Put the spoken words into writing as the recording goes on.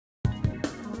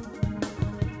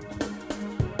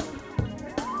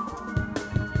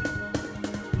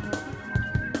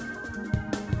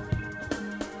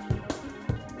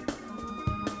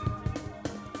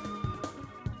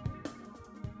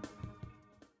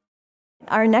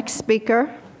Our next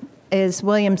speaker is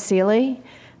William Seeley,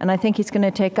 and I think he's going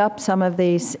to take up some of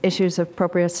these issues of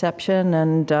proprioception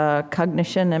and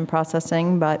cognition and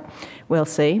processing, but we'll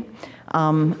see.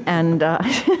 If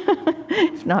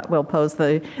not, we'll pose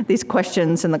these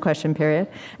questions in the question period.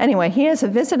 Anyway, he is a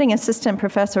visiting assistant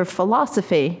professor of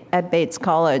philosophy at Bates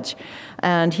College,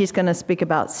 and he's going to speak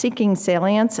about Seeking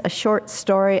Salience, a short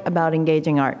story about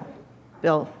engaging art.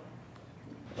 Bill.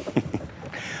 All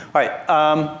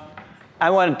right. I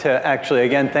wanted to actually,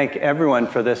 again, thank everyone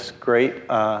for this great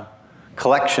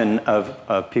collection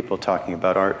of people talking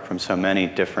about art from so many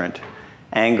different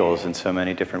angles in so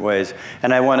many different ways.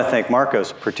 And I want to thank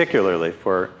Marcos particularly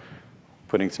for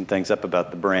putting some things up about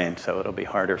the brain, so it'll be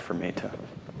harder for me to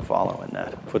follow in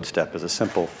that footstep as a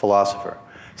simple philosopher.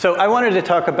 So I wanted to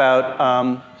talk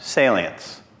about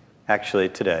salience, actually,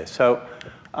 today. So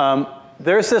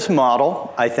there's this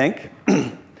model, I think,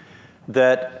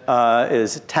 that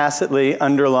is tacitly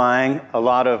underlying a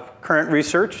lot of current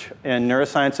research in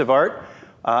neuroscience of art.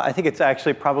 I think it's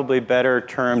actually probably better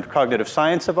termed cognitive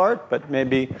science of art, but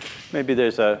maybe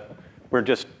we're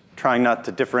just trying not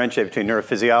to differentiate between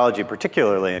neurophysiology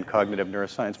particularly and cognitive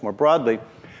neuroscience more broadly.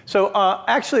 So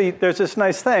actually, there's this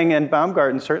nice thing, and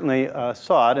Baumgarten certainly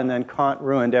saw it, and then Kant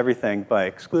ruined everything by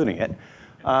excluding it.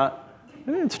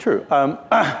 It's true.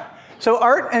 So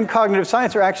art and cognitive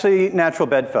science are actually natural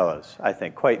bedfellows, I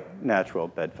think, quite natural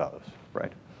bedfellows,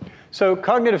 right? So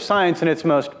cognitive science in its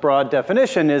most broad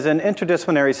definition is an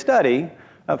interdisciplinary study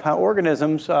of how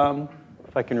organisms,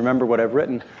 if I can remember what I've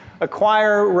written,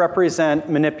 acquire, represent,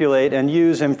 manipulate, and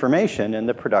use information in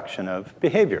the production of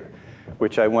behavior,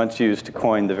 which I once used to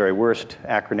coin the very worst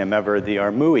acronym ever, the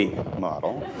Armui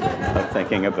model of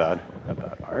thinking about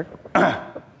art.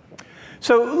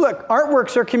 So look,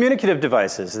 artworks are communicative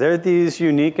devices. They're these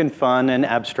unique and fun and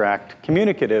abstract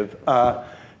communicative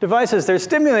devices. They're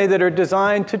stimuli that are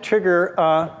designed to trigger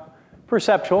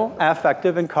perceptual,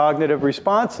 affective, and cognitive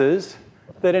responses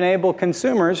that enable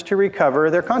consumers to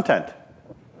recover their content.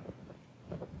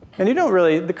 And you don't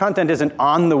really, the content isn't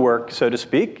on the work, so to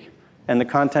speak, and the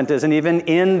content isn't even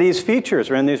in these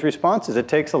features or in these responses. It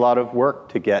takes a lot of work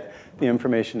to get the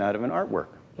information out of an artwork,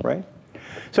 right?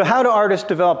 So how do artists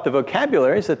develop the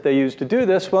vocabularies that they use to do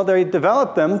this? Well, they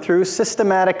develop them through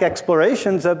systematic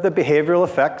explorations of the behavioral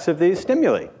effects of these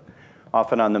stimuli,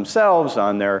 often on themselves,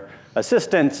 on their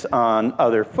assistants, on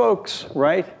other folks,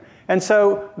 right? And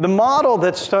so the model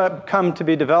that's come to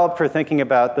be developed for thinking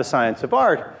about the science of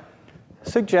art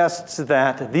suggests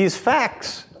that these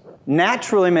facts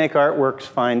naturally make artworks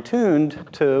fine-tuned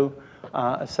to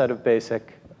a set of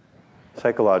basic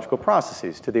psychological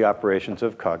processes, to the operations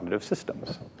of cognitive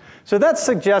systems. So that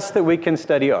suggests that we can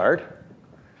study art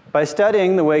by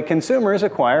studying the way consumers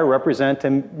acquire, represent,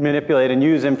 and manipulate and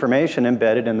use information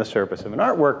embedded in the surface of an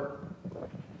artwork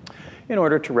in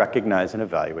order to recognize and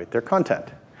evaluate their content.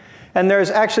 And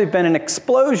there's actually been an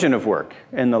explosion of work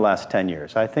in the last 10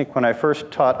 years. I think when I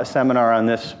first taught a seminar on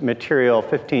this material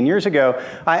 15 years ago,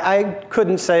 I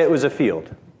couldn't say it was a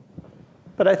field.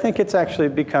 But I think it's actually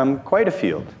become quite a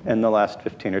field in the last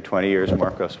 15 or 20 years.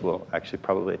 Marcos will actually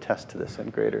probably attest to this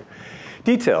in greater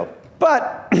detail.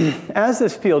 But as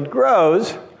this field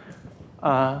grows,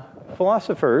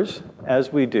 philosophers,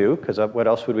 as we do, because what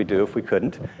else would we do if we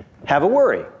couldn't, have a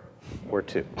worry or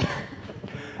two.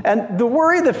 And the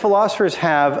worry that philosophers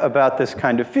have about this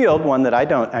kind of field, one that I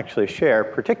don't actually share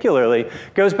particularly,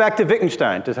 goes back to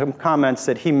Wittgenstein, to some comments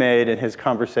that he made in his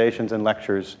conversations and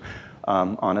lectures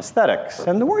on aesthetics.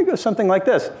 And the worry goes something like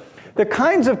this. The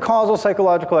kinds of causal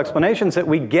psychological explanations that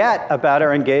we get about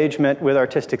our engagement with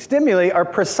artistic stimuli are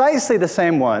precisely the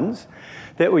same ones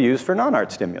that we use for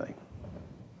non-art stimuli.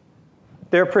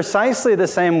 They're precisely the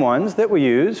same ones that we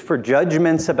use for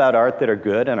judgments about art that are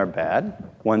good and are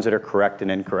bad, ones that are correct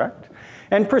and incorrect,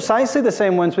 and precisely the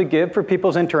same ones we give for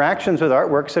people's interactions with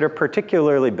artworks that are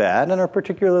particularly bad and are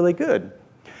particularly good.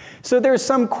 So there's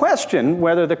some question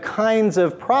whether the kinds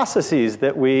of processes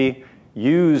that we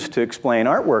use to explain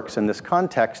artworks in this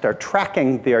context are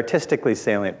tracking the artistically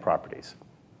salient properties,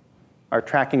 are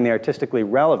tracking the artistically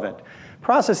relevant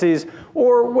processes,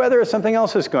 or whether something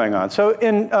else is going on. So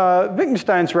in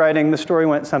Wittgenstein's writing, the story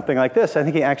went something like this. I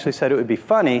think he actually said it would be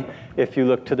funny if you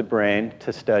look to the brain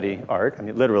to study art. I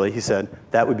mean, literally, he said,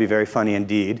 that would be very funny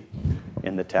indeed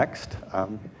in the text,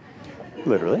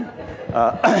 literally.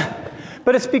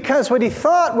 But it's because what he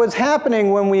thought was happening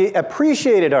when we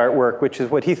appreciated artwork, which is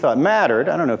what he thought mattered,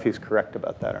 I don't know if he's correct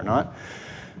about that or not,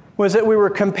 was that we were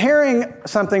comparing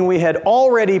something we had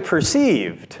already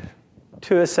perceived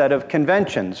to a set of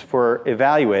conventions for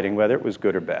evaluating whether it was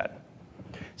good or bad.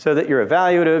 So that your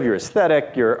evaluative, your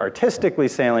aesthetic, your artistically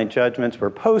salient judgments were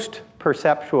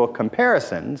post-perceptual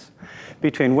comparisons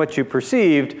between what you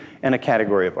perceived and a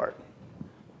category of art.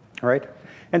 All right?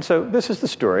 And so this is the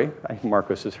story. I think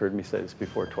Marcos has heard me say this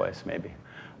before twice, maybe.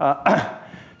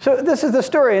 So this is the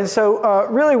story. And so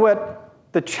really what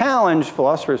the challenge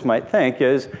philosophers might think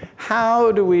is,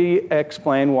 how do we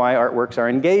explain why artworks are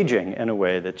engaging in a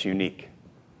way that's unique?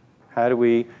 How do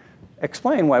we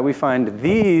explain why we find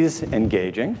these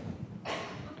engaging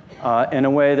in a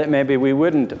way that maybe we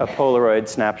wouldn't a Polaroid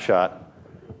snapshot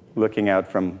looking out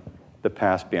from the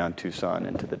past beyond Tucson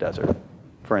into the desert,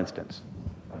 for instance?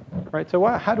 Right, so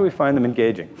how do we find them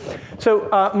engaging? So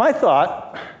my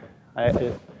thought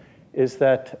is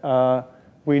that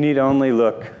we need only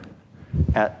look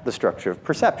at the structure of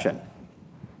perception.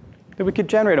 That we could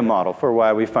generate a model for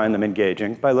why we find them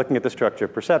engaging by looking at the structure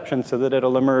of perception so that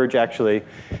it'll emerge actually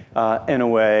in a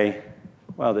way,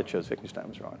 well, that shows Wittgenstein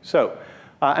was wrong. So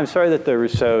I'm sorry that the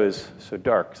Rousseau is so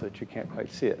dark so that you can't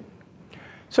quite see it.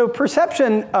 So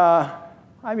perception, I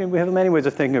mean, we have many ways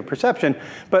of thinking of perception,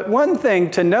 but one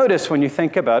thing to notice when you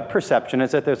think about perception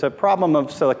is that there's a problem of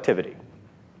selectivity.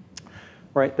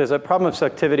 Right? There's a problem of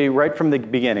selectivity right from the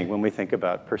beginning when we think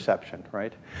about perception,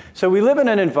 right? So we live in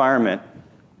an environment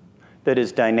that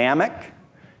is dynamic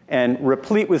and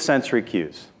replete with sensory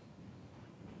cues.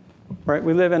 Right?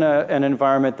 We live in an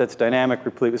environment that's dynamic,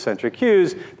 replete with sensory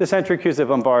cues. The sensory cues that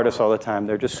bombard us all the time,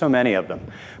 there are just so many of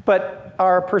them. But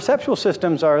our perceptual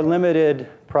systems are limited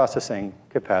processing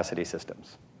capacity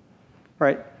systems.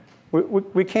 Right?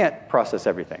 We can't process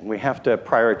everything. We have to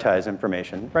prioritize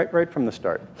information right from the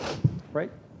start. Right?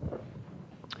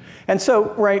 And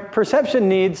so, right, perception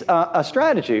needs a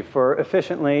strategy for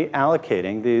efficiently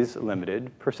allocating these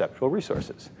limited perceptual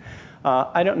resources.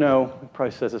 I don't know, it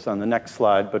probably says this on the next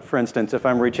slide, but for instance, if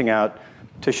I'm reaching out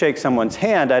to shake someone's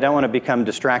hand, I don't want to become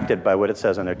distracted by what it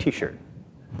says on their t-shirt.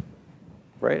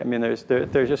 Right? I mean, there's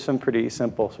just some pretty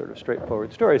simple, sort of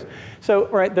straightforward stories. So,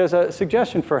 right, there's a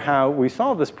suggestion for how we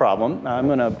solve this problem. I'm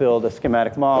going to build a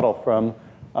schematic model from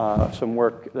some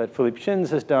work that Philippe Schins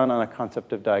has done on a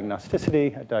concept of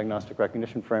diagnosticity, a diagnostic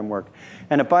recognition framework,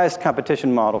 and a biased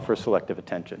competition model for selective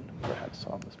attention for how to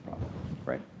solve this problem,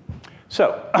 right?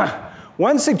 So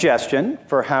one suggestion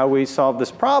for how we solve this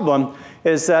problem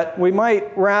is that we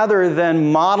might, rather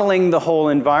than modeling the whole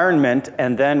environment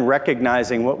and then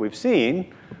recognizing what we've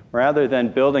seen, rather than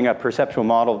building a perceptual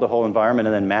model of the whole environment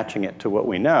and then matching it to what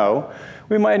we know,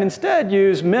 we might instead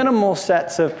use minimal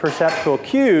sets of perceptual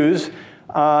cues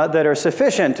that are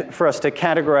sufficient for us to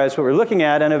categorize what we're looking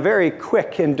at in a very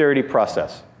quick and dirty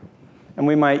process. And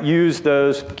we might use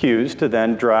those cues to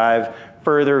then drive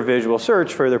further visual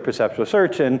search, further perceptual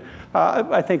search. And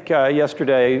I think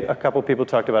yesterday a couple people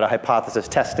talked about a hypothesis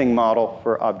testing model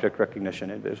for object recognition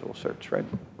and visual search, right?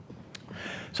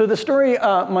 So the story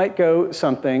might go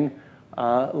something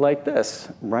like this,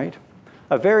 right?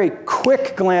 A very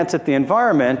quick glance at the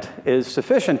environment is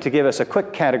sufficient to give us a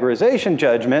quick categorization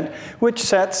judgment, which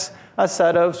sets a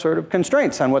set of sort of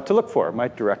constraints on what to look for. It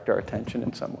might direct our attention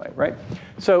in some way, right?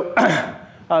 So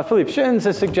Philippe Schins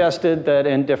has suggested that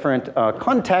in different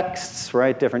contexts,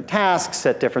 right, different tasks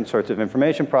set different sorts of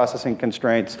information processing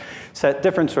constraints, set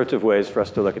different sorts of ways for us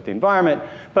to look at the environment.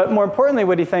 But more importantly,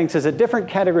 what he thinks is that different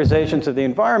categorizations of the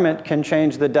environment can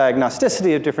change the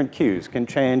diagnosticity of different cues, can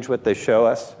change what they show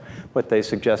us, what they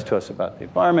suggest to us about the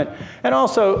environment. And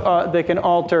also, they can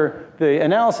alter the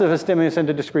analysis of a stimulus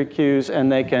into discrete cues,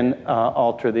 and they can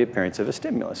alter the appearance of a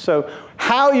stimulus. So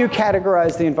how you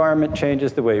categorize the environment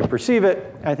changes the way you perceive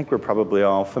it. I think we're probably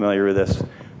all familiar with this.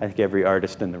 I think every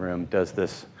artist in the room does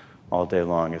this all day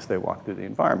long as they walk through the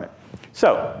environment.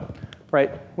 So,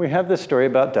 right, we have this story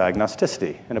about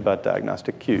diagnosticity and about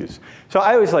diagnostic cues. So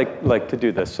I always like to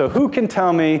do this. So who can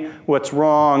tell me what's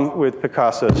wrong with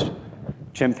Picasso's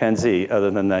chimpanzee, other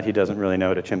than that he doesn't really know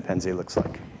what a chimpanzee looks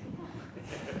like?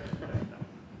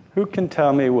 Who can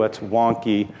tell me what's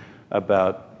wonky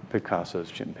about Picasso's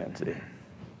chimpanzee?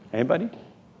 Anybody?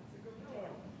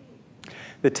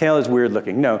 The tail is weird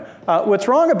looking. No. What's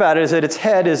wrong about it is that its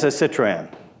head is a Citroën.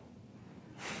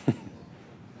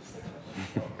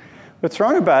 What's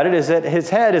wrong about it is that his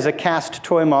head is a cast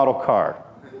toy model car.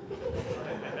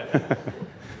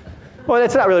 Well,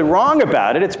 it's not really wrong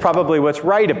about it. It's probably what's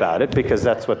right about it, because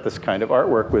that's what this kind of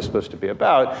artwork was supposed to be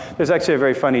about. There's actually a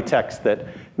very funny text that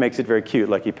makes it very cute,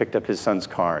 like he picked up his son's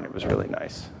car, and it was really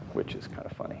nice, which is kind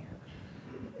of funny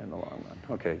in the long run.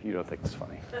 OK, you don't think it's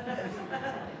funny.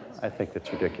 I think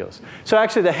that's ridiculous. So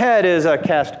actually, the head is a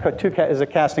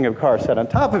casting of cars set on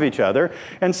top of each other.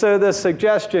 And so the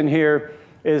suggestion here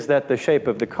is that the shape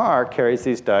of the car carries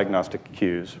these diagnostic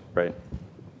cues, right?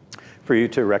 for you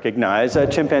to recognize a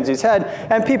chimpanzee's head,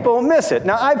 and people miss it.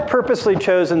 Now, I've purposely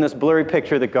chosen this blurry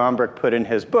picture that Gombrich put in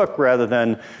his book rather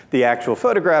than the actual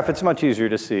photograph. It's much easier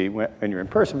to see when you're in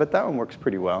person, but that one works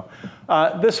pretty well.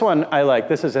 This one I like.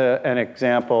 This is an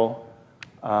example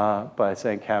by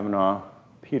St. Kavanaugh,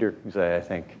 Peter Zay, I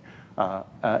think.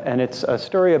 And it's a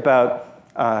story about,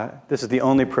 this is the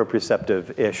only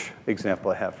proprioceptive-ish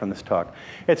example I have from this talk.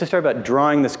 It's a story about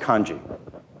drawing this kanji.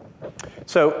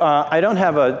 So I don't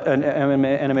have an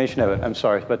animation of it, I'm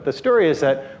sorry, but the story is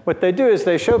that what they do is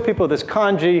they show people this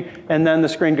kanji, and then the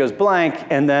screen goes blank,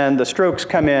 and then the strokes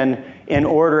come in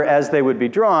order as they would be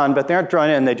drawn, but they aren't drawn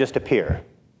in, they just appear,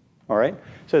 all right?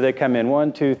 So they come in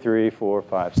 1, 2, 3, 4,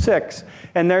 5, 6,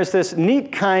 and there's this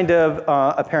neat kind of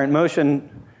apparent motion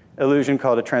illusion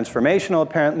called a transformational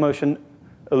apparent motion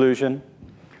illusion,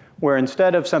 where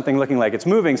instead of something looking like it's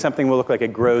moving, something will look like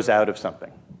it grows out of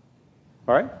something,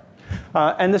 all right?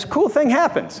 And this cool thing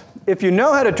happens. If you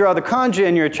know how to draw the kanji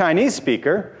and you're a Chinese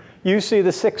speaker, you see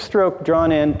the 6th stroke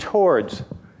drawn in towards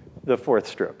the 4th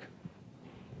stroke.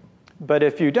 But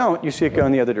if you don't, you see it go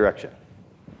in the other direction.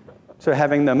 So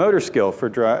having the motor skill for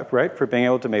being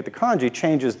able to make the kanji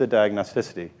changes the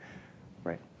diagnosticity.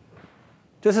 Right.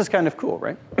 This is kind of cool,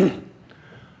 right?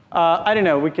 I don't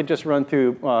know, we could just run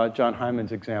through John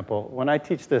Hyman's example. When I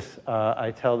teach this,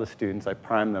 I tell the students, I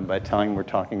prime them by telling them we're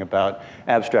talking about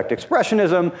abstract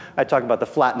expressionism. I talk about the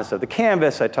flatness of the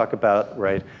canvas. I talk about,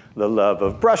 the love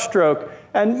of brushstroke.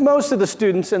 And most of the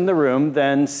students in the room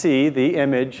then see the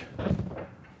image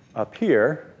up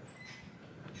here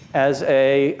as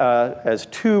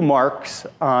 2 marks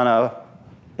on an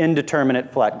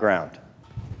indeterminate flat ground.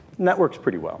 And that works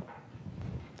pretty well.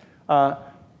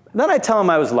 Then I tell them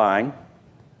I was lying,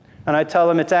 and I tell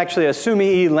them it's actually a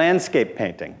Sumi-e landscape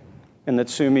painting, and that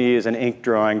Sumi-e is an ink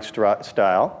drawing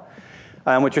style.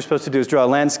 And what you're supposed to do is draw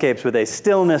landscapes with a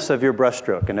stillness of your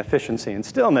brushstroke, an efficiency and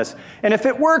stillness. And if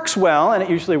it works well, and it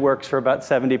usually works for about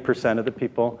 70% of the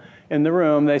people in the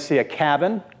room, they see a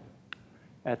cabin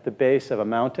at the base of a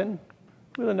mountain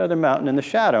with another mountain in the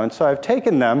shadow. And so I've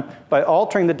taken them by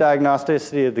altering the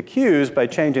diagnosticity of the cues by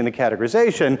changing the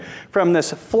categorization from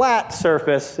this flat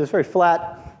surface, this very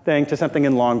flat thing, to something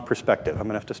in long perspective. I'm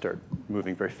going to have to start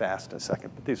moving very fast in a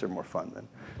second, but these are more fun than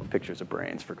pictures of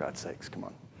brains, for God's sakes. Come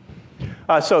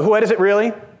on. So what is it really?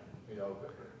 Adolf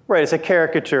Hitler. Right, it's a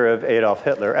caricature of Adolf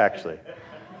Hitler, actually.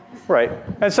 Right,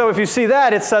 and so if you see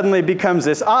that, it suddenly becomes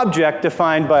this object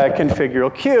defined by a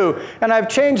configural cue. And I've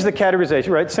changed the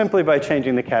categorization, simply by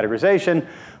changing the categorization.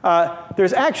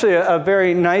 There's actually a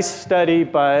very nice study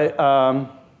by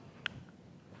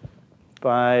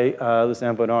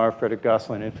Lisanne Bonnard, Frederick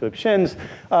Gosselin, and Philip Shins,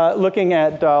 looking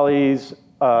at Dali's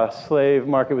slave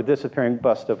market with disappearing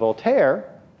bust of Voltaire,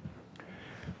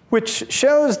 which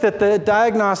shows that the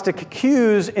diagnostic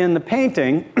cues in the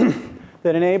painting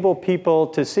that enable people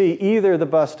to see either the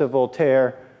bust of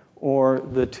Voltaire or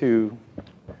the 2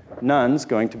 nuns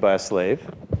going to buy a slave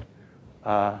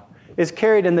is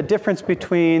carried in the difference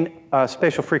between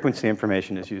spatial frequency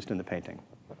information is used in the painting.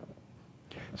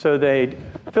 So they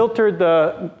filtered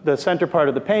the center part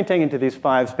of the painting into these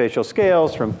 5 spatial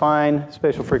scales from fine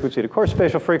spatial frequency to coarse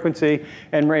spatial frequency,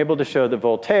 and were able to show that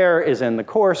Voltaire is in the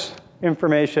coarse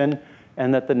information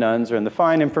and that the nuns are in the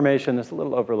fine information. There's a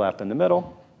little overlap in the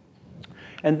middle.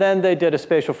 And then they did a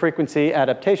spatial frequency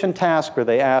adaptation task where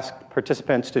they asked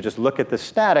participants to just look at the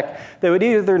static. They would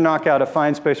either knock out a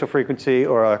fine spatial frequency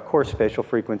or a coarse spatial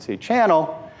frequency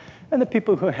channel. And the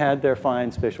people who had their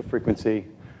fine spatial frequency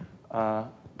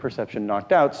perception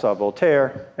knocked out saw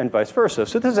Voltaire, and vice versa.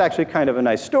 So this is actually kind of a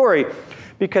nice story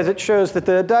because it shows that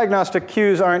the diagnostic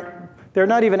cues they're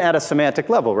not even at a semantic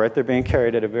level, right? They're being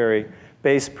carried at a very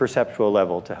base perceptual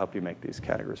level to help you make these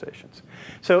categorizations.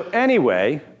 So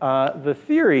anyway, the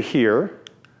theory here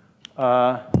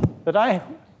that I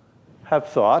have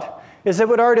thought is that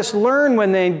what artists learn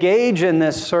when they engage in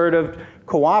this sort of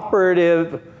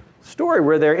cooperative story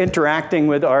where they're interacting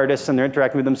with artists and they're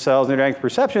interacting with themselves and interacting with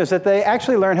perception is that they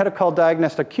actually learn how to call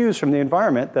diagnostic cues from the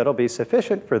environment that'll be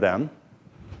sufficient for them,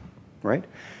 right,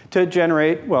 to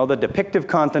generate, well, the depictive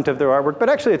content of their artwork. But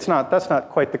actually, that's not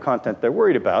quite the content they're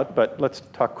worried about. But let's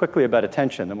talk quickly about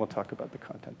attention, then we'll talk about the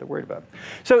content they're worried about.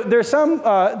 So there's some,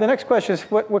 the next question is,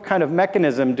 what kind of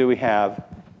mechanism do we have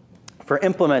for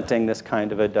implementing this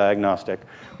kind of a diagnostic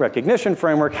recognition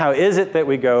framework? How is it that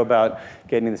we go about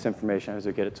getting this information as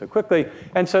we get it so quickly?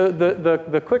 And so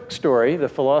the quick story, the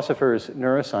philosopher's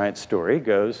neuroscience story,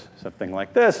 goes something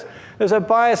like this. There's a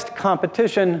biased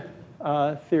competition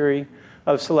theory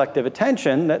of selective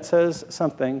attention that says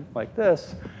something like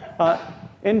this.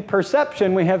 In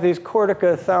perception, we have these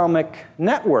corticothalamic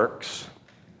networks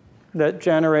that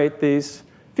generate these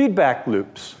feedback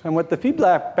loops. And what the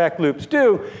feedback loops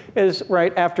do is,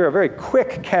 right after a very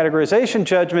quick categorization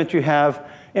judgment, you have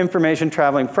information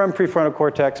traveling from prefrontal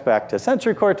cortex back to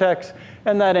sensory cortex,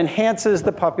 and that enhances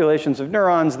the populations of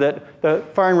neurons that, the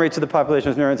firing rates of the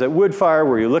populations of neurons that would fire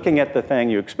where you're looking at the thing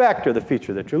you expect or the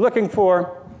feature that you're looking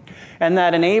for. And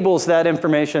that enables that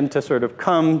information to sort of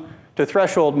come to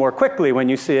threshold more quickly when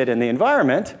you see it in the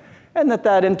environment, and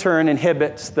that in turn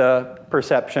inhibits the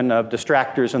perception of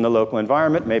distractors in the local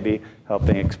environment, maybe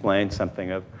helping explain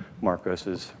something of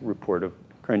Marcos's report of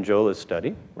Crengiola's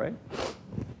study, right?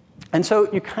 And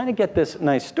so you kind of get this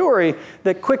nice story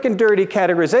that quick and dirty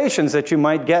categorizations that you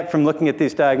might get from looking at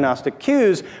these diagnostic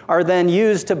cues are then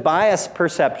used to bias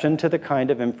perception to the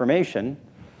kind of information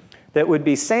that would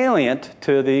be salient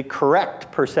to the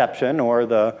correct perception or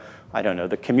the, I don't know,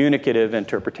 the communicative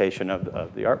interpretation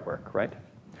of the artwork, right?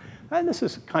 And this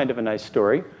is kind of a nice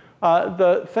story.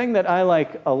 The thing that I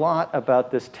like a lot about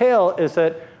this tale is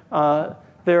that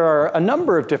there are a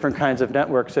number of different kinds of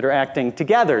networks that are acting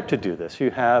together to do this.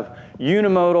 You have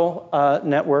unimodal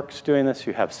networks doing this.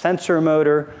 You have sensor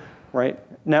motor, right,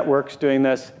 networks doing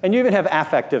this. And you even have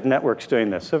affective networks doing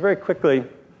this. So very quickly,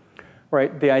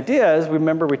 right, the idea is,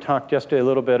 remember we talked yesterday a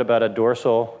little bit about a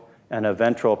dorsal and a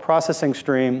ventral processing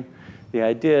stream. The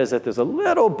idea is that there's a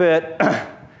little bit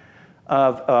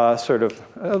of sort of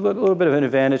a little bit of an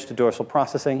advantage to dorsal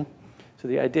processing. So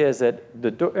the idea is that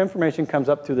the information comes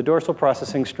up through the dorsal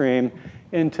processing stream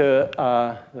into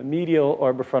the medial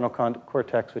orbifrontal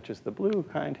cortex, which is the blue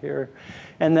kind here,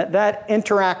 and that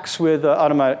interacts with the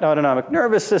autonomic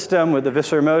nervous system, with the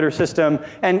visceromotor system,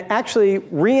 and actually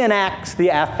reenacts the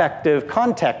affective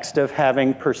context of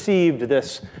having perceived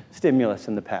this stimulus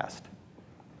in the past,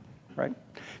 right?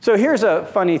 So here's a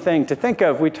funny thing to think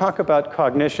of. We talk about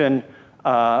cognition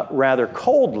rather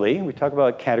coldly. We talk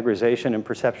about categorization and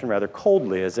perception rather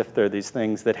coldly, as if they're these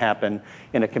things that happen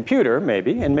in a computer,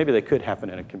 maybe, and maybe they could happen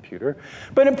in a computer.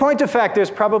 But in point of fact, there's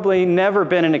probably never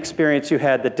been an experience you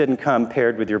had that didn't come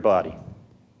paired with your body.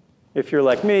 If you're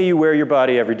like me, you wear your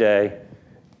body every day,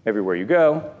 everywhere you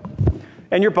go,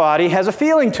 and your body has a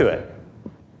feeling to it,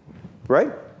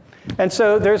 right? And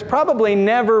so there's probably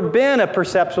never been a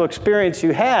perceptual experience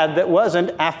you had that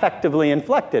wasn't affectively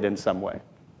inflected in some way.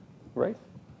 Right?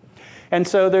 And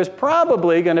so there's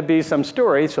probably going to be some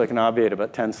story, so I can obviate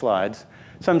about 10 slides,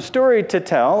 some story to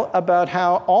tell about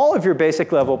how all of your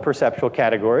basic level perceptual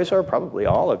categories, or probably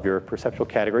all of your perceptual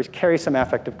categories, carry some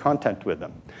affective content with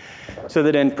them. So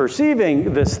that in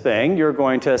perceiving this thing, you're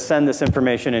going to send this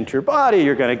information into your body,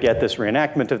 you're going to get this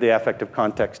reenactment of the affective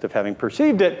context of having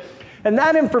perceived it, and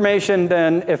that information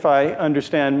then, if I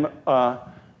understand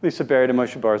Lisa Barry to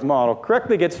Moshe Bar's model,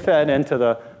 correctly gets fed into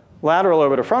the lateral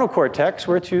orbitofrontal cortex,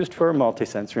 where it's used for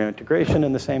multisensory integration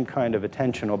and the same kind of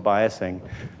attentional biasing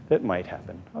that might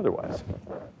happen otherwise.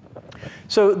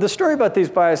 So the story about these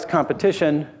biased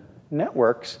competition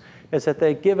networks is that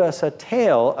they give us a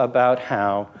tale about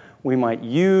how we might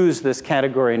use this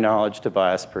category knowledge to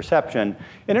bias perception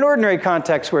in an ordinary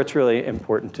context where it's really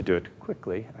important to do it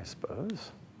quickly, I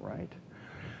suppose, right?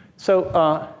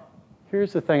 So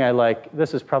here's the thing I like.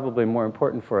 This is probably more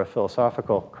important for a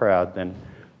philosophical crowd than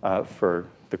for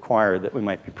the choir that we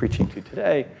might be preaching to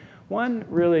today. One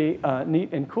really neat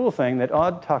and cool thing that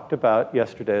Odd talked about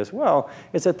yesterday as well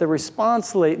is that the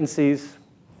response latencies,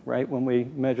 right, when we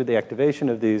measure the activation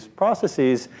of these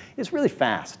processes, is really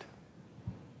fast.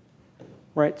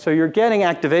 Right? So you're getting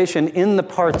activation in the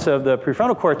parts of the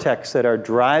prefrontal cortex that are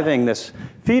driving this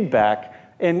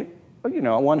feedback in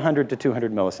 100 to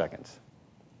 200 milliseconds.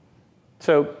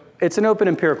 So it's an open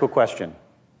empirical question,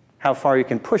 how far you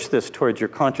can push this towards your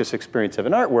conscious experience of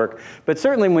an artwork. But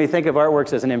certainly when we think of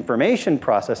artworks as an information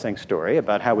processing story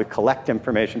about how we collect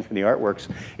information from the artworks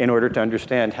in order to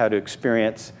understand how to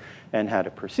experience and how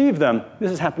to perceive them,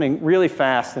 this is happening really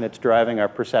fast and it's driving our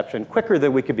perception quicker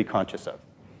than we could be conscious of,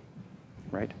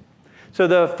 right? So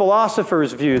the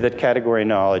philosopher's view that category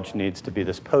knowledge needs to be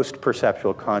this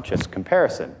post-perceptual conscious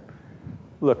comparison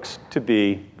looks to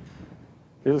be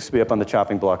up on the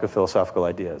chopping block of philosophical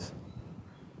ideas,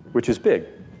 which is big,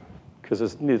 because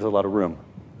it needs a lot of room,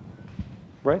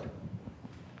 right?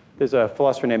 There's a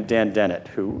philosopher named Dan Dennett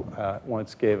who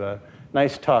once gave a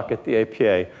nice talk at the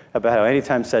APA about how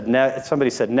anytime somebody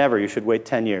said never, you should wait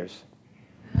 10 years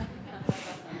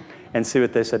and see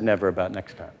what they said never about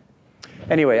next time.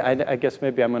 Anyway, I guess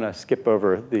maybe I'm going to skip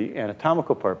over the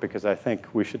anatomical part because I think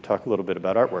we should talk a little bit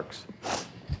about artworks,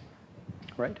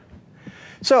 right?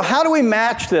 So how do we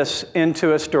match this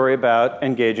into a story about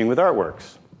engaging with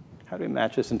artworks? How do we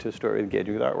match this into a story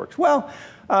engaging with artworks? Well,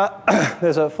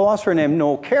 there's a philosopher named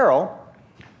Noel Carroll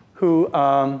who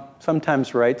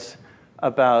sometimes writes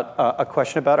about a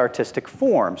question about artistic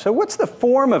form. So what's the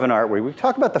form of an artwork? We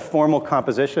talk about the formal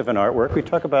composition of an artwork. We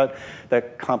talk about the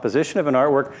composition of an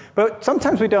artwork. But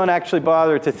sometimes we don't actually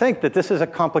bother to think that this is a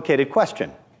complicated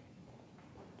question.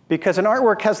 Because an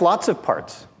artwork has lots of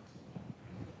parts.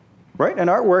 Right? An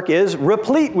artwork is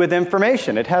replete with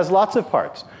information. It has lots of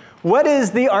parts. What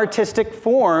is the artistic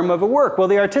form of a work? Well,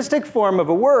 the artistic form of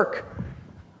a work,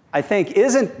 I think,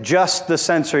 isn't just the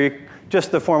sensory,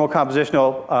 just the formal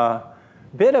compositional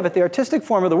bit of it. The artistic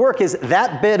form of the work is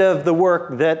that bit of the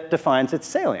work that defines its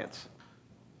salience,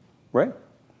 right?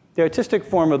 The artistic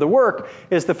form of the work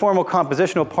is the formal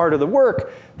compositional part of the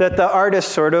work that the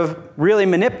artist sort of really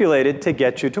manipulated to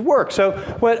get you to work. So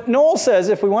what Noel says,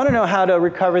 if we want to know how to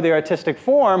recover the artistic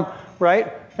form,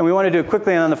 right, and we want to do it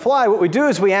quickly and on the fly, what we do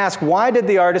is we ask, why did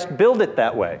the artist build it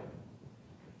that way?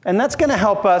 And that's going to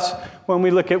help us when we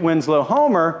look at Winslow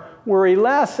Homer, worry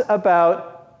less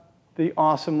about the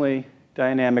awesomely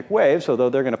dynamic waves, although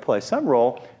they're going to play some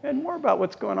role, and more about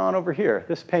what's going on over here.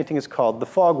 This painting is called The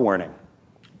Fog Warning,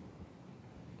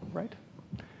 right?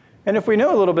 And if we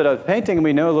know a little bit of the painting and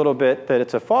we know a little bit that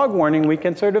it's a fog warning, we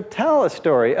can sort of tell a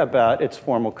story about its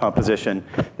formal composition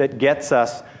that gets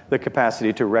us the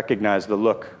capacity to recognize the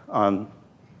look on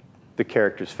the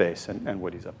character's face and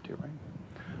what he's up to,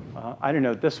 right? I don't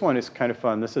know, this one is kind of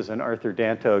fun. This is an Arthur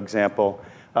Danto example.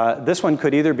 This one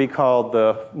could either be called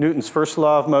Newton's first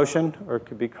law of motion, or it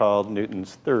could be called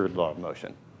Newton's third law of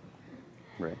motion,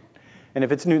 right? And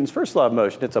if it's Newton's first law of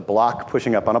motion, it's a block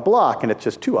pushing up on a block, and it's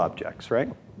just two objects, right?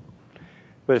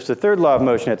 But if it's the third law of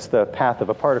motion, it's the path of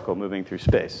a particle moving through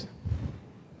space,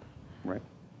 right?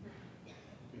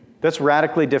 That's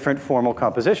radically different formal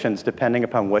compositions depending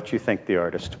upon what you think the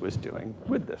artist was doing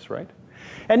with this, right?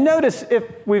 And notice, if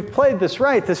we've played this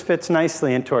right, this fits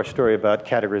nicely into our story about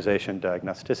categorization,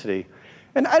 diagnosticity.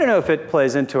 And I don't know if it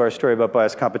plays into our story about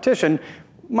biased competition.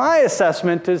 My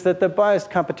assessment is that the biased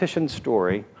competition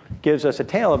story gives us a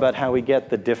tale about how we get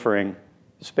the differing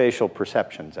spatial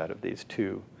perceptions out of these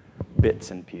two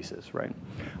bits and pieces, right?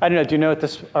 I don't know, do you know what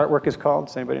this artwork is called?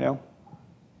 Does anybody know?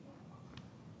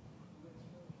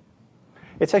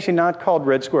 It's actually not called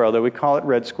Red Square, although we call it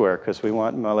Red Square because we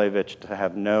want Malevich to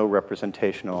have no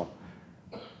representational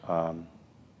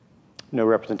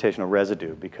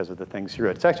residue because of the things he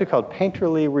wrote. It's actually called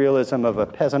Painterly Realism of a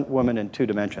Peasant Woman in Two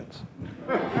Dimensions.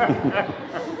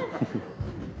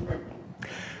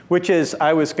 Which is,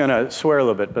 I was going to swear a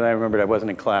little bit, but I remembered I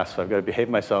wasn't in class, so I've got to behave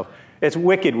myself. It's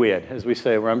wicked weird, as we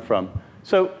say where I'm from.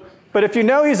 So, but if you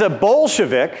know he's a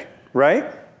Bolshevik, right?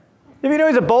 If you know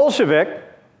he's a Bolshevik,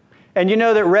 and you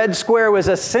know that Red Square was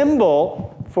a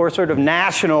symbol for sort of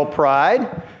national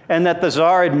pride, and that the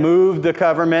Tsar had moved the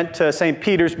government to St.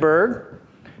 Petersburg,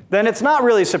 then it's not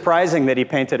really surprising that he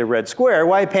painted a red square.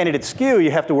 Why he painted it skew,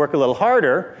 you have to work a little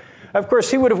harder. Of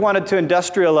course, he would have wanted to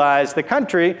industrialize the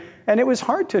country, and it was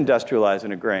hard to industrialize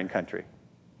in a grain country.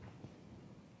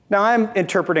 Now, I'm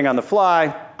interpreting on the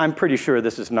fly. I'm pretty sure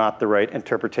this is not the right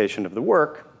interpretation of the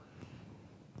work,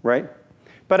 right?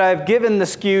 But I've given the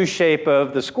skew shape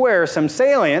of the square some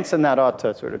salience, and that ought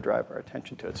to sort of drive our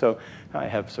attention to it. So I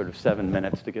have sort of 7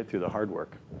 minutes to get through the hard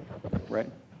work,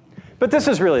 right? But this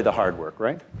is really the hard work,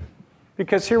 right?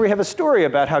 Because here we have a story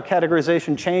about how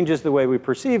categorization changes the way we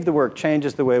perceive the work,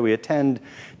 changes the way we attend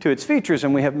to its features,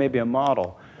 and we have maybe a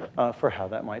model for how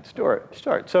that might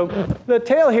start. So the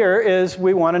tale here is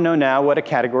we want to know now what a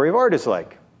category of art is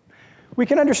like. We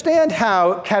can understand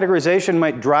how categorization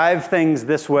might drive things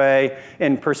this way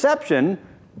in perception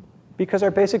because our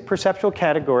basic perceptual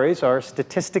categories are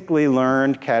statistically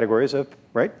learned categories of,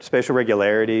 right, spatial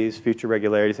regularities, feature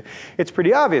regularities. It's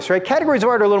pretty obvious, right? Categories of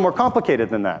art are a little more complicated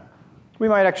than that. We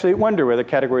might actually wonder whether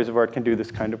categories of art can do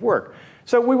this kind of work.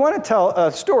 So we want to tell a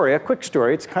story, a quick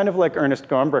story. It's kind of like Ernest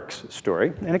Gombrich's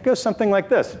story, and it goes something like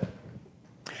this.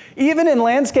 Even in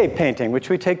landscape painting, which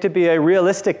we take to be a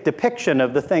realistic depiction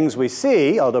of the things we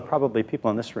see, although probably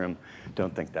people in this room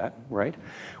don't think that, right?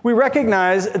 We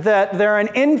recognize that there are an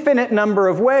infinite number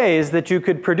of ways that you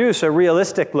could produce a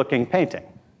realistic-looking painting.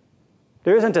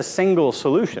 There isn't a single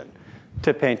solution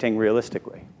to painting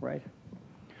realistically, right?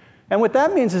 And what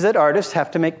that means is that artists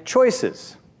have to make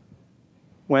choices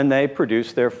when they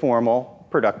produce their formal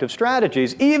productive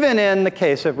strategies, even in the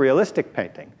case of realistic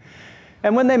painting.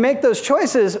 And when they make those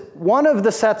choices, one of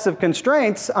the sets of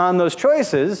constraints on those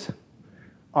choices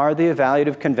are the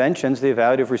evaluative conventions, the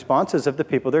evaluative responses of the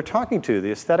people they're talking to,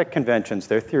 the aesthetic conventions,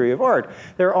 their theory of art.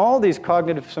 There are all these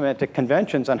cognitive semantic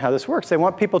conventions on how this works. They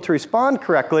want people to respond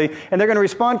correctly, and they're going to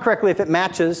respond correctly if it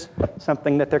matches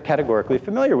something that they're categorically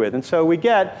familiar with. And so we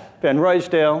get Van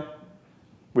Ruysdael,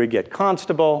 we get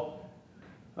Constable,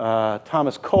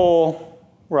 Thomas Cole,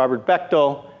 Robert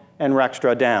Bechtel, and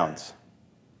Rackstraw Downs.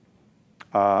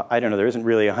 I don't know, there isn't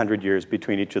really 100 years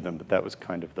between each of them, but that was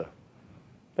kind of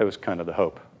the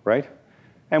hope, right?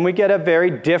 And we get a very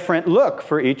different look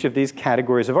for each of these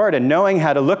categories of art. And knowing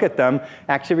how to look at them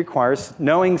actually requires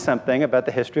knowing something about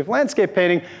the history of landscape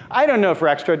painting. I don't know if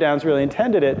Rackstraw Downs really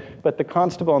intended it, but the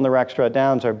Constable and the Rackstraw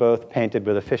Downs are both painted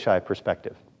with a fisheye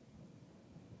perspective.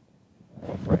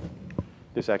 Right.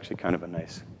 There's actually kind of a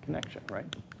nice connection,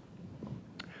 right?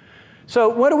 So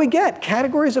what do we get?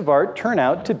 Categories of art turn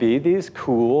out to be these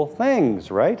cool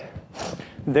things, right?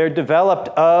 They're developed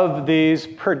of these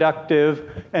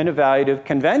productive and evaluative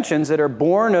conventions that are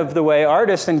born of the way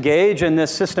artists engage in this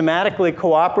systematically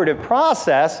cooperative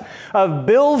process of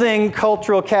building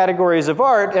cultural categories of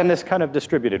art in this kind of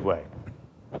distributed way,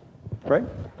 right?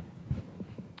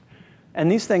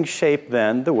 And these things shape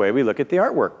then the way we look at the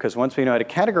artwork, because once we know how to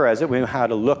categorize it, we know how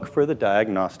to look for the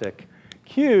diagnostic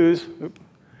cues.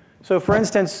 So for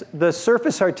instance, the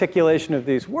surface articulation of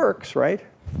these works, right,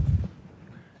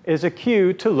 is a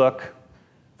cue to look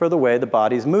for the way the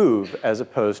bodies move as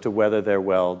opposed to whether they're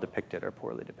well depicted or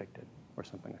poorly depicted or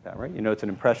something like that, right? You know it's an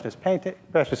impressionist painting,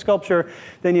 impressionist sculpture,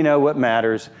 then you know what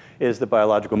matters is the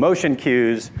biological motion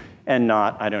cues and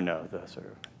not, I don't know, the sort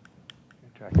of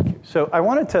interactive cues. So I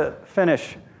wanted to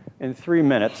finish in 3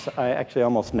 minutes. I actually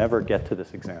almost never get to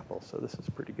this example, so this is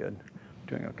pretty good. I'm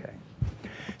doing okay.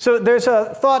 So there's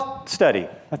a thought study,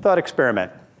 a thought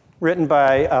experiment, written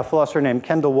by a philosopher named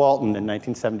Kendall Walton in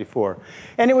 1974.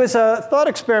 And it was a thought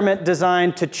experiment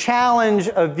designed to challenge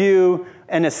a view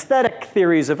and aesthetic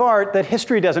theories of art that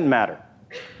history doesn't matter.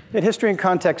 That history and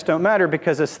context don't matter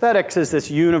because aesthetics is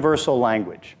this universal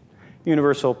language,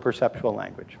 universal perceptual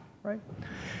language, right?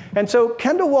 And so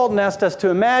Kendall Walton asked us to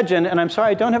imagine, and I'm sorry,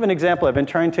 I don't have an example. I've been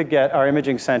trying to get our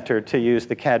imaging center to use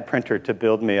the CAD printer to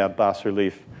build me a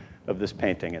bas-relief of this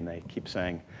painting, and they keep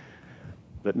saying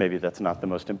that maybe that's not the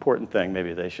most important thing.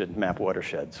 Maybe they should map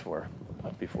watersheds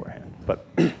beforehand, but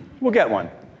we'll get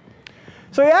one.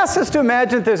 So he asked us to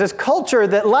imagine that there's this culture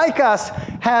that, like us,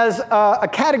 has a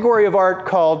category of art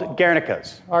called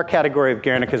Guernicas. Our category of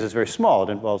Guernicas is very small. It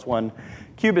involves one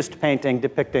cubist painting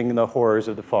depicting the horrors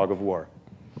of the fog of war,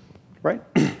 right?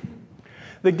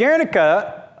 The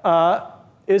Guernica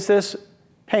is this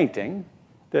painting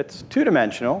that's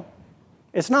two-dimensional.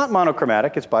 It's not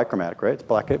monochromatic, it's bichromatic, right? It's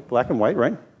black and white,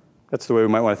 right? That's the way we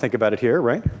might want to think about it here,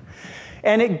 right?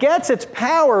 And it gets its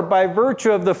power by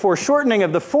virtue of the foreshortening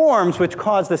of the forms which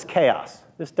cause this chaos,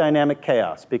 this dynamic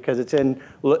chaos, because it's in,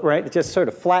 right? It just sort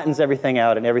of flattens everything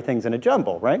out and everything's in a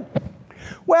jumble, right?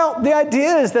 Well, the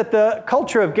idea is that the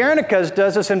culture of Guernicas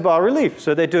does this in bas-relief,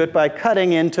 so they do it by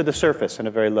cutting into the surface in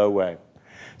a very low way.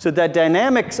 So the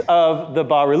dynamics of the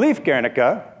bas-relief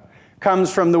Guernica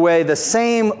comes from the way the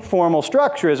same formal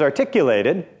structure is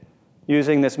articulated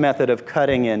using this method of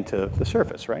cutting into the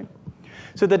surface, right?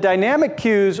 So the dynamic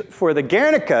cues for the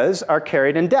Guernicas are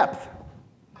carried in depth.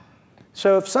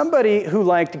 So if somebody who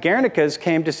liked Guernicas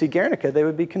came to see Guernica, they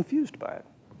would be confused by it.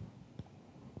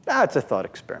 It's a thought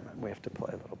experiment. We have to play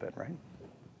a little bit, right?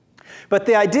 But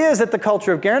the idea is that the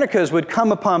culture of Guernicas would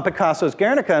come upon Picasso's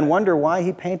Guernica and wonder why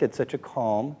he painted such a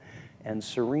calm and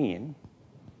serene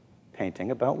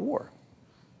painting about war.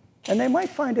 And they might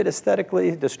find it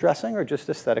aesthetically distressing or just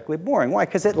aesthetically boring. Why?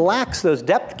 Because it lacks those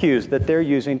depth cues that they're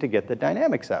using to get the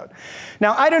dynamics out.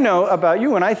 Now, I don't know about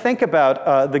you. When I think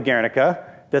about the Guernica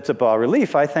that's a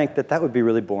bas-relief, I think that that would be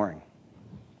really boring.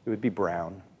 It would be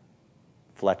brown,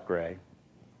 flat gray.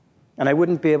 And I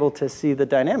wouldn't be able to see the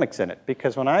dynamics in it,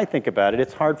 because when I think about it,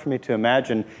 it's hard for me to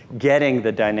imagine getting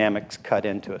the dynamics cut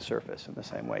into a surface in the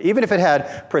same way, even if it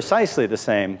had precisely the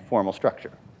same formal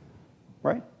structure,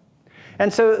 right?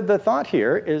 And so the thought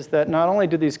here is that not only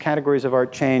do these categories of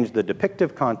art change the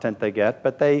depictive content they get,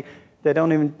 but they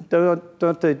don't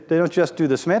just do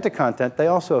the semantic content, they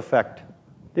also affect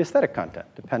the aesthetic content.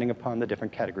 Depending upon the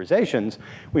different categorizations,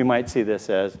 we might see this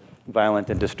as violent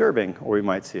and disturbing, or we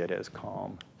might see it as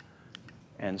calm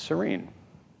and serene,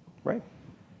 right?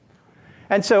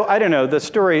 And so, I don't know, the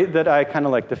story that I kind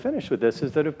of like to finish with this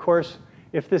is that, of course,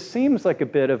 if this seems like a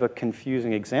bit of a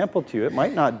confusing example to you, it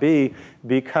might not be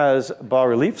because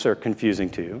bas-reliefs are confusing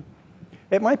to you.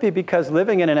 It might be because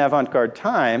living in an avant-garde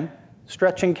time,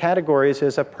 stretching categories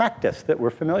is a practice that we're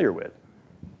familiar with,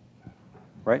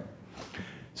 right?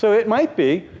 So it might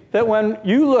be that when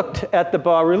you looked at the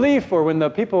bas-relief, or when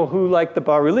the people who liked the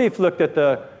bas-relief looked at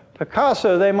the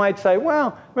Picasso, they might say,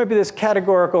 well, maybe this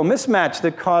categorical mismatch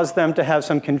that caused them to have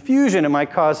some confusion. It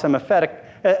might cause some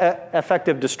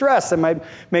affective distress that might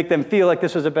make them feel like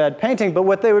this was a bad painting, but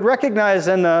what they would recognize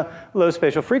in the low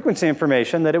spatial frequency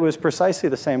information, that it was precisely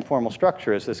the same formal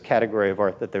structure as this category of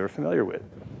art that they were familiar with.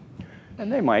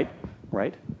 And they might,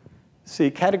 right,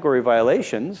 see category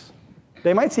violations.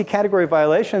 They might see category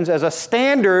violations as a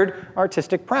standard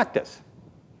artistic practice,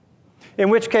 in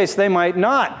which case they might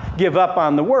not give up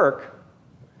on the work,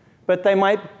 but they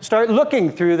might start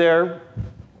looking through their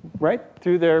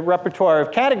repertoire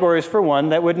of categories for one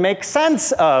that would make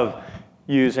sense of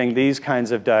using these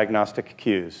kinds of diagnostic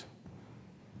cues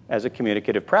as a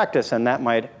communicative practice, and that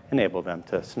might enable them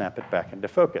to snap it back into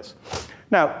focus.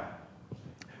 Now,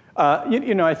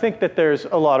 I think that there's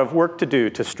a lot of work to do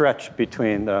to stretch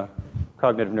between the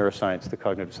cognitive neuroscience, the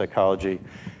cognitive psychology,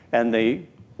 and the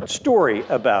story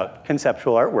about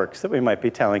conceptual artworks that we might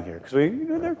be telling here, because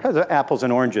there are kinds of apples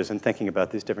and oranges in thinking about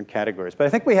these different categories. But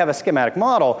I think we have a schematic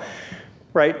model,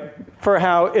 right, for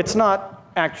how it's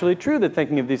not actually true that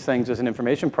thinking of these things as an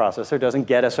information processor doesn't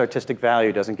get us artistic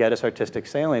value, doesn't get us artistic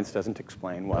salience, doesn't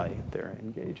explain why they're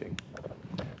engaging.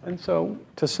 And so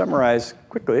to summarize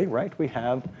quickly, right, we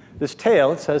have this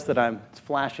tail. It says that it's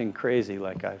flashing crazy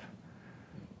like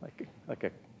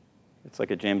it's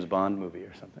like a James Bond movie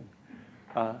or something.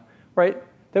 Right,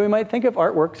 that we might think of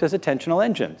artworks as attentional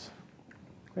engines.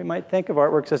 We might think of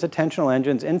artworks as attentional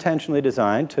engines intentionally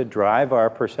designed to drive our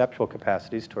perceptual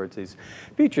capacities towards these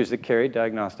features that carry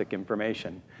diagnostic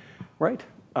information, right?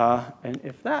 And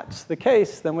if that's the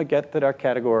case, then we get that our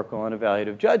categorical and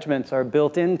evaluative judgments are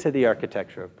built into the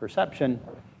architecture of perception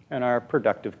and our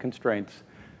productive constraints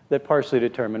that partially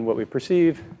determine what we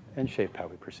perceive and shape how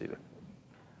we perceive it,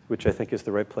 which I think is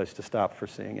the right place to stop for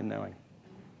seeing and knowing.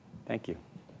 Thank you.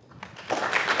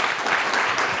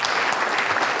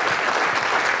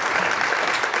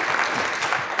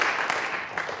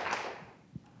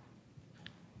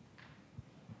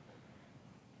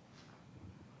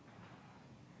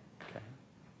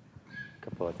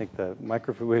 I think the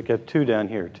microphone, we have two down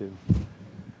here, too.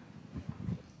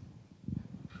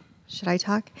 Should I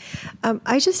talk?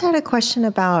 I just had a question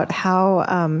about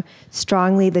how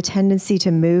strongly the tendency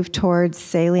to move towards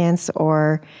salience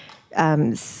or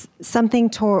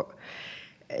something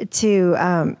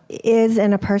is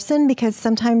in a person, because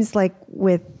sometimes, like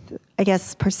with, I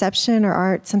guess, perception or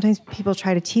art, sometimes people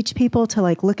try to teach people to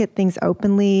like look at things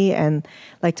openly and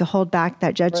like to hold back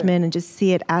that judgment and just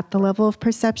see it at the level of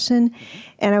perception.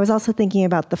 And I was also thinking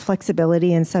about the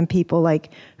flexibility in some people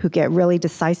like who get really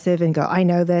decisive and go, I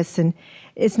know this. And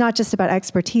it's not just about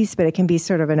expertise, but it can be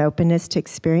sort of an openness to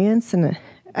experience. And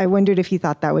I wondered if you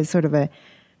thought that was sort of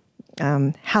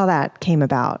how that came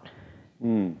about.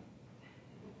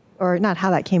 Or not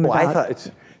how that came about.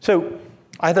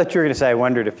 I thought you were going to say, I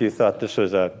wondered if you thought this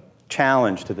was a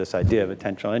challenge to this idea of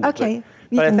attentional engine. Okay,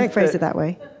 you can phrase it that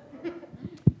way.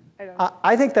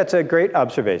 I think that's a great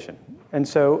observation. And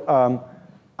so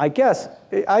I guess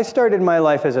I started my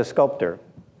life as a sculptor.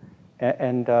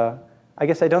 And I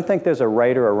guess I don't think there's a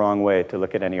right or a wrong way to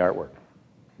look at any artwork.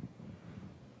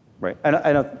 Right. And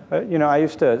I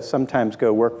used to sometimes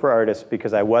go work for artists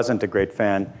because I wasn't a great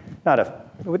fan. I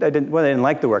didn't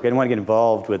like the work. I didn't want to get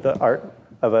involved with the art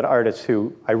of an artist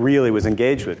who I really was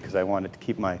engaged with because I wanted to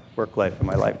keep my work life and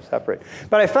my life separate.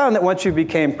 But I found that once you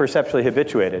became perceptually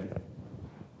habituated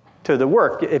to the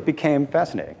work, it became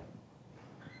fascinating.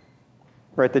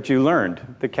 Right, that you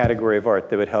learned the category of art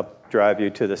that would help drive you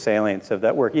to the salience of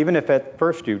that work, even if at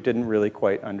first you didn't really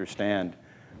quite understand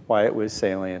why it was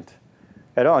salient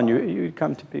at all, and you'd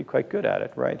come to be quite good at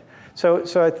it, right? So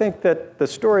I think that the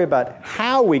story about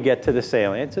how we get to the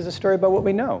salience is a story about what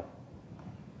we know,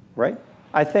 right?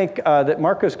 I think that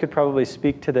Marcos could probably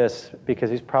speak to this because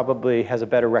he probably has a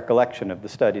better recollection of the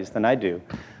studies than I do.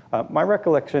 My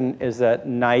recollection is that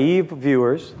naive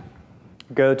viewers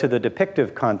go to the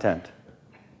depictive content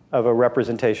of a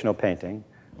representational painting,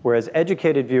 whereas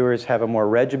educated viewers have a more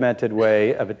regimented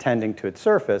way of attending to its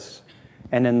surface,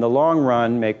 and in the long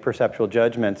run make perceptual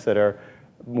judgments that are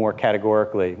more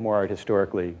categorically, more art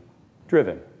historically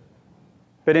driven.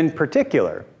 But in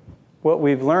particular, what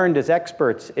we've learned as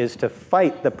experts is to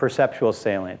fight the perceptual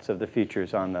salience of the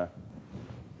features on the,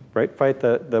 right? Fight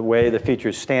the way the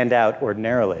features stand out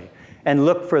ordinarily, and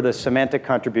look for the semantic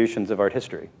contributions of art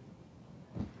history,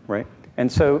 right?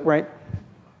 And so, right,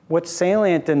 what's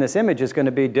salient in this image is going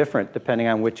to be different depending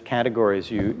on which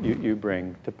categories you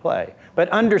bring to play. But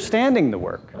understanding the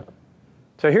work.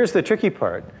 So here's the tricky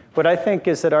part. What I think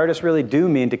is that artists really do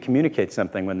mean to communicate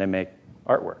something when they make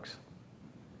artworks.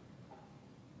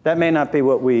 That may not be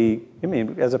what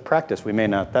as a practice,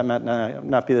 that might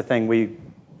not be the thing we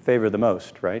favor the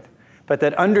most, right? But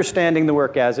that understanding the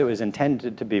work as it was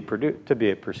intended to be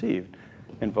perceived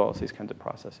involves these kinds of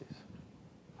processes.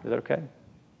 Is that okay?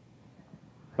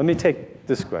 Let me take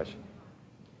this question.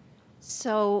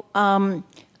 So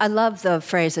I love the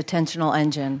phrase attentional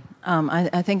engine.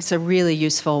 I think it's a really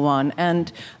useful one.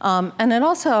 And it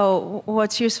also,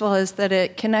 what's useful is that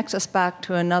it connects us back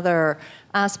to another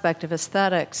aspect of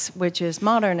aesthetics, which is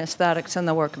modern aesthetics and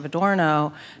the work of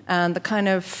Adorno, and the kind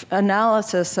of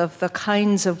analysis of the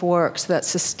kinds of works that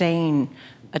sustain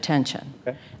attention.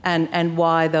 Okay. And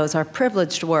why those are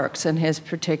privileged works in his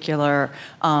particular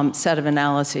set of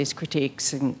analyses,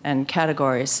 critiques, and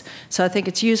categories. So I think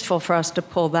it's useful for us to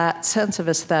pull that sense of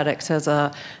aesthetics as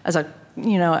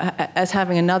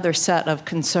having another set of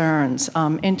concerns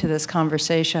into this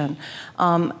conversation.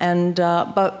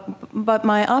 But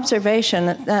my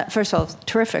observation, first of all,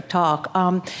 terrific talk,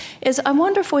 is I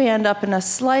wonder if we end up in a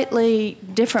slightly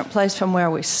different place from where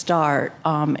we start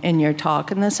in your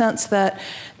talk, in the sense that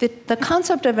the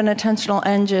concept of an attentional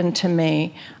engine to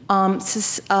me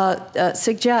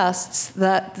suggests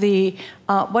that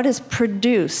what is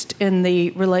produced in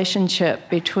the relationship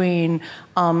between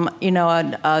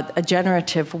a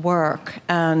generative work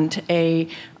and a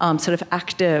sort of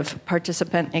active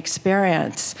participant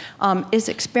experience is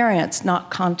experience, not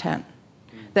content.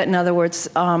 That, in other words,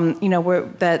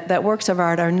 that works of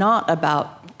art are not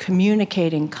about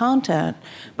communicating content,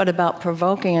 but about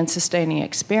provoking and sustaining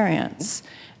experience.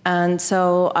 And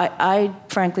so I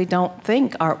frankly don't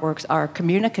think artworks are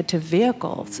communicative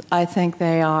vehicles. I think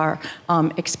they are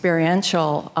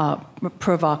experiential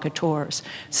provocateurs.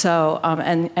 So,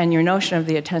 and your notion of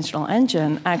the attentional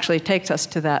engine actually takes us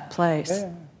to that place.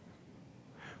 Yeah.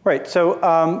 Right, so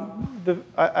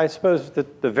I suppose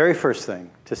that the very first thing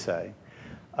to say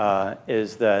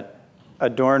is that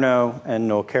Adorno and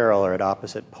Noel Carroll are at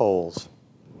opposite poles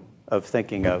of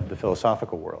thinking of the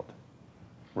philosophical world.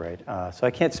 Right, so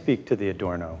I can't speak to the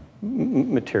Adorno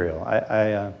material.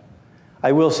 I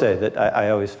will say that I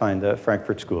always find the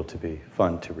Frankfurt School to be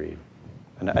fun to read,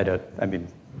 and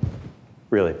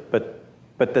really, but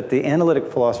that the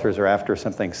analytic philosophers are after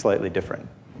something slightly different.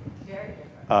 Very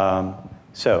different.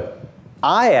 So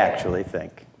I actually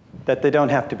think that they don't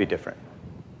have to be different.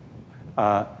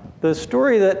 The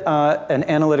story that an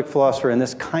analytic philosopher in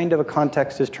this kind of a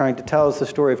context is trying to tell is the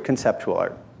story of conceptual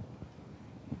art.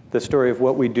 The story of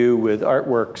what we do with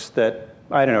artworks that,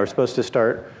 I don't know, are supposed to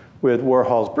start with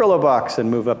Warhol's Brillo box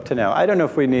and move up to now. I don't know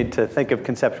if we need to think of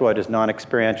conceptual art as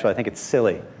non-experiential. I think it's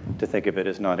silly to think of it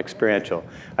as non-experiential.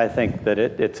 I think that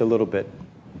it's a little bit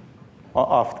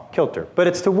off kilter. But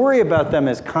it's to worry about them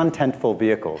as contentful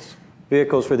vehicles,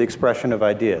 vehicles for the expression of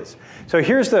ideas. So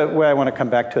here's the way I want to come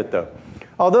back to it, though.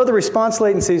 Although the response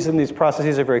latencies in these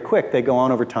processes are very quick, they go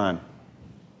on over time,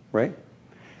 right?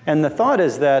 And the thought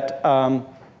is that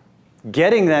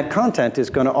getting that content is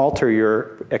going to alter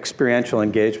your experiential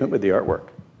engagement with the artwork,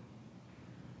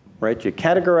 right? You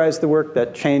categorize the work,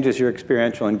 that changes your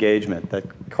experiential engagement. That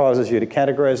causes you to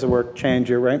categorize the work, change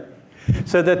your, right?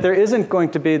 So that there isn't going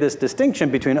to be this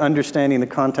distinction between understanding the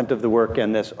content of the work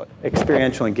and this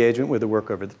experiential engagement with the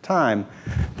work over the time.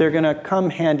 They're going to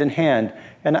come hand in hand.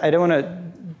 And I don't want to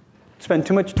spend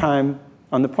too much time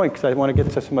on the point, because I want to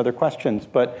get to some other questions.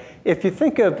 But if you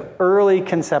think of early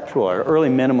conceptual or early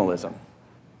minimalism,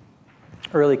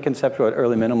 early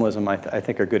minimalism, I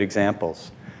think are good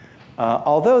examples.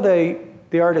 Although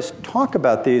the artists talk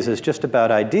about these as just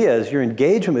about ideas, your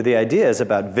engagement with the idea is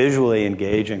about visually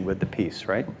engaging with the piece,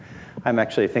 right? I'm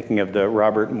actually thinking of the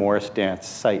Robert Morris dance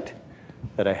site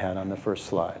that I had on the first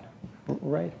slide,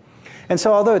 right? And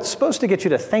so although it's supposed to get you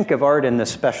to think of art in this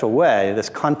special way, this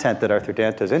content that Arthur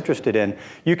Dante is interested in,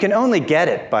 you can only get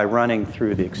it by running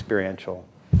through the experiential,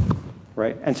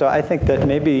 right? And so I think that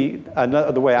maybe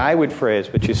the way I would phrase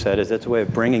what you said is it's a way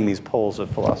of bringing these poles of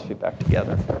philosophy back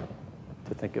together,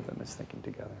 to think of them as thinking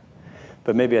together.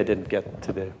 But maybe I didn't get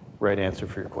to the right answer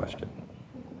for your question.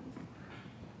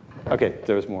 Okay,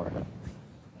 there was more.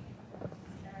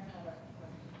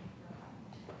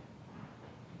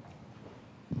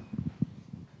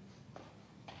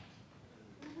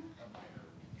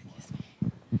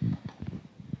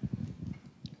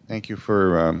 Thank you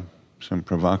for some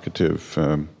provocative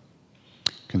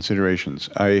considerations.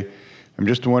 I'm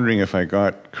just wondering if I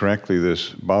got correctly this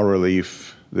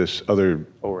bas-relief, this other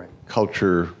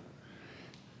culture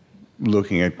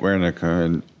looking at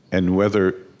Guernica, and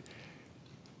whether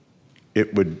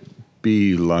it would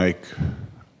be like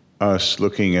us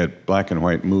looking at black and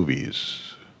white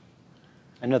movies.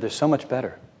 I know, they're so much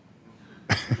better.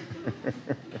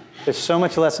 There's so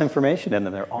much less information in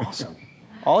them. They're awesome.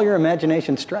 All your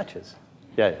imagination stretches.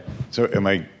 Yeah. So am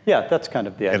I? Yeah, that's kind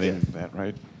of the idea. Getting that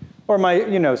right? Or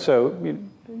my, so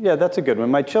Yeah, that's a good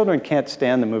one. My children can't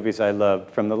stand the movies I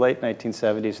loved from the late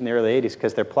 1970s and the early 80s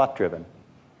because they're plot-driven.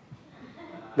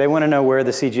 They want to know where the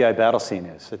CGI battle scene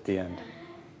is at the end,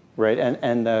 right?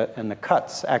 And the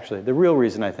cuts, actually. The real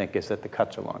reason, I think, is that the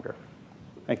cuts are longer.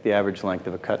 I think the average length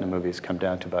of a cut in a movie has come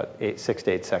down to about 6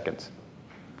 to 8 seconds,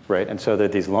 right? And so there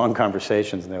are these long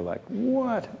conversations, and they're like,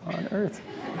 what on earth?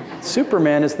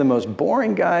 Superman is the most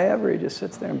boring guy ever. He just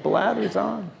sits there and blathers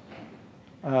on.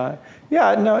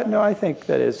 Yeah, no, I think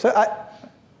that is. So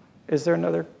is there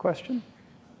another question?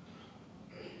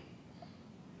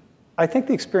 I think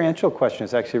the experiential question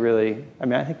is actually really, I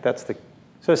mean, I think that's the,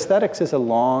 so aesthetics is a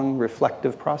long,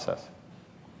 reflective process,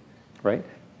 right?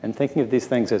 And thinking of these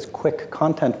things as quick,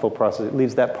 contentful process, it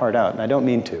leaves that part out, and I don't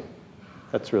mean to.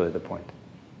 That's really the point,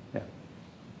 yeah.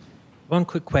 One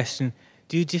quick question.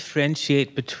 Do you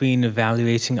differentiate between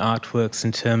evaluating artworks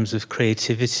in terms of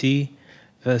creativity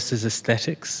versus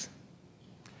aesthetics?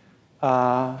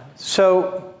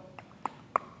 So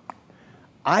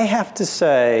I have to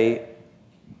say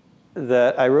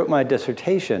that I wrote my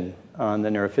dissertation on the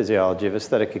neurophysiology of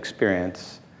aesthetic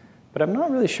experience, but I'm not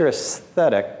really sure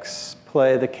aesthetics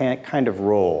play the kind of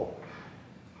role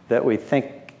that we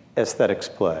think aesthetics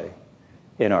play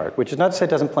in art, which is not to say it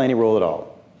doesn't play any role at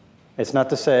all. It's not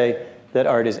to say that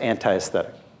art is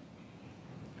anti-aesthetic.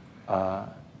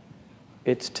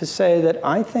 It's to say that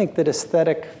I think that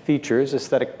aesthetic features,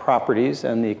 aesthetic properties,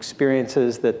 and the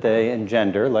experiences that they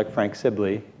engender, like Frank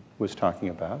Sibley was talking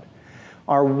about,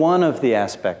 are one of the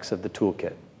aspects of the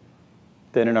toolkit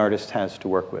that an artist has to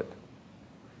work with.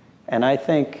 And I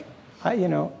think,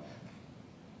 I'm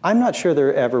not sure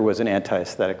there ever was an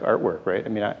anti-aesthetic artwork, right? I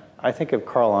mean, I think of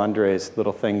Carl Andre's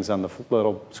little things on the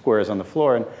little squares on the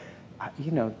floor, and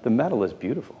the metal is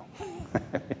beautiful.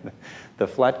 The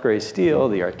flat gray steel,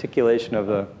 the articulation of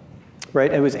the,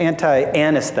 right? It was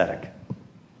anti-anesthetic,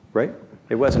 right?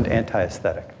 It wasn't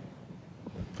anti-aesthetic,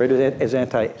 right? It was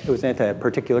anti a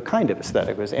particular kind of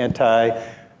aesthetic. It was anti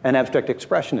an abstract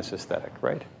expressionist aesthetic,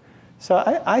 right?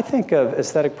 So I think of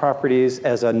aesthetic properties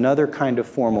as another kind of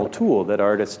formal tool that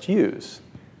artists use.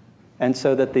 And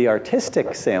so that the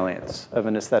artistic salience of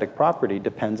an aesthetic property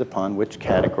depends upon which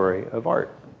category of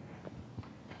art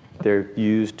they're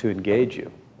used to engage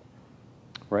you,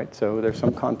 right? So there's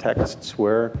some contexts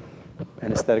where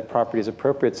an aesthetic property is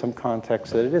appropriate, some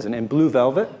contexts that it isn't. In Blue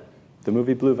Velvet, the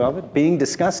movie Blue Velvet, being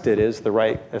disgusted is the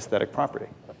right aesthetic property,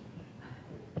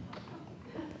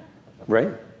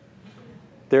 right?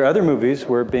 There are other movies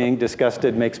where being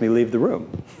disgusted makes me leave the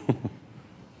room,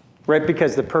 right?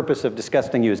 Because the purpose of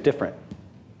disgusting you is different,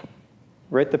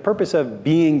 right? The purpose of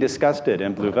being disgusted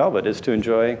in Blue Velvet is to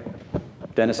enjoy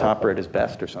Dennis Hopper at his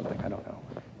best or something. I don't know.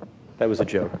 That was a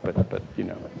joke, but But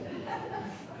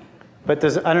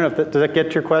I don't know, does that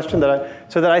get your question?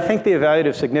 So that I think the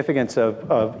evaluative significance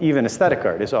of even aesthetic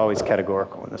art is always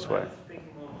categorical in this way.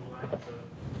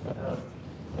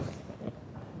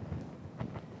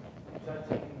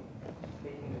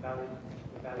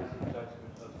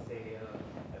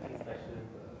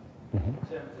 In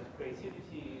terms of creativity,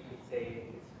 you could say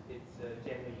it's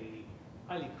generally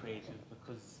highly creative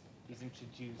because he's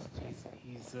introduced, he's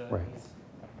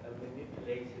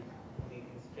manipulated the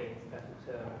constraints that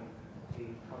determine the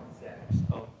concept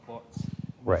of what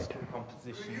musical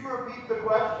composition. Could you repeat the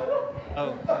question?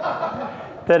 Oh.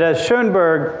 That a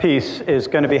Schoenberg piece is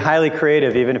going to be highly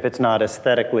creative even if it's not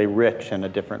aesthetically rich in a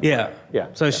different way. Yeah.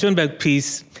 So a Schoenberg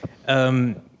piece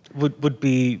would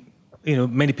be,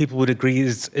 many people would agree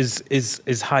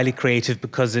is highly creative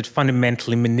because it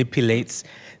fundamentally manipulates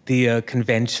the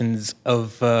conventions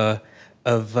of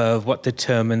what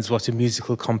determines what a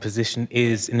musical composition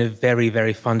is in a very,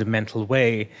 very fundamental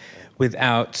way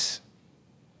without,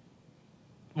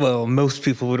 well, most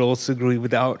people would also agree,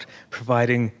 without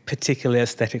providing particular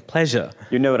aesthetic pleasure.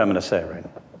 You know what I'm going to say, right?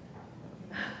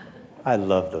 I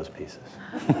love those pieces.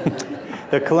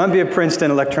 The Columbia Princeton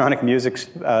Electronic Music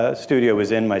Studio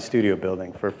was in my studio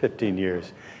building for 15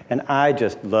 years, and I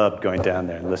just loved going down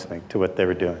there and listening to what they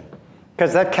were doing.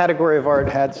 Because that category of art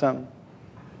had some,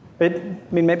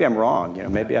 maybe I'm wrong,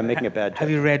 maybe I'm making a bad judgment.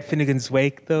 Have you read Finnegan's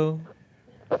Wake, though?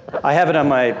 I have it on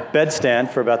my bedstand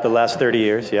for about the last 30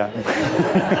 years, yeah.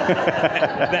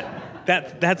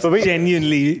 That's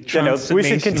genuinely transformationally we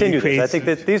should continue this. I creative. think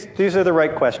that these are the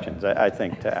right questions, I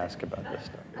think, to ask about this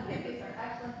stuff. I think these are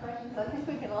excellent questions. I think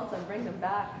we can also bring them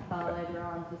back later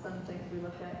on to some things we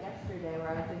looked at yesterday,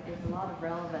 where I think there's a lot of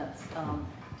relevance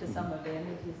to some of the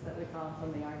images that we saw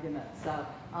from the argument. So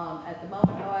at the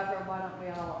moment, however, why don't we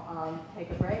all take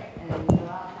a break and go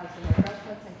out, have some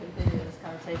refreshments, and continue this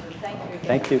conversation. Thank you again.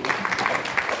 Thank you.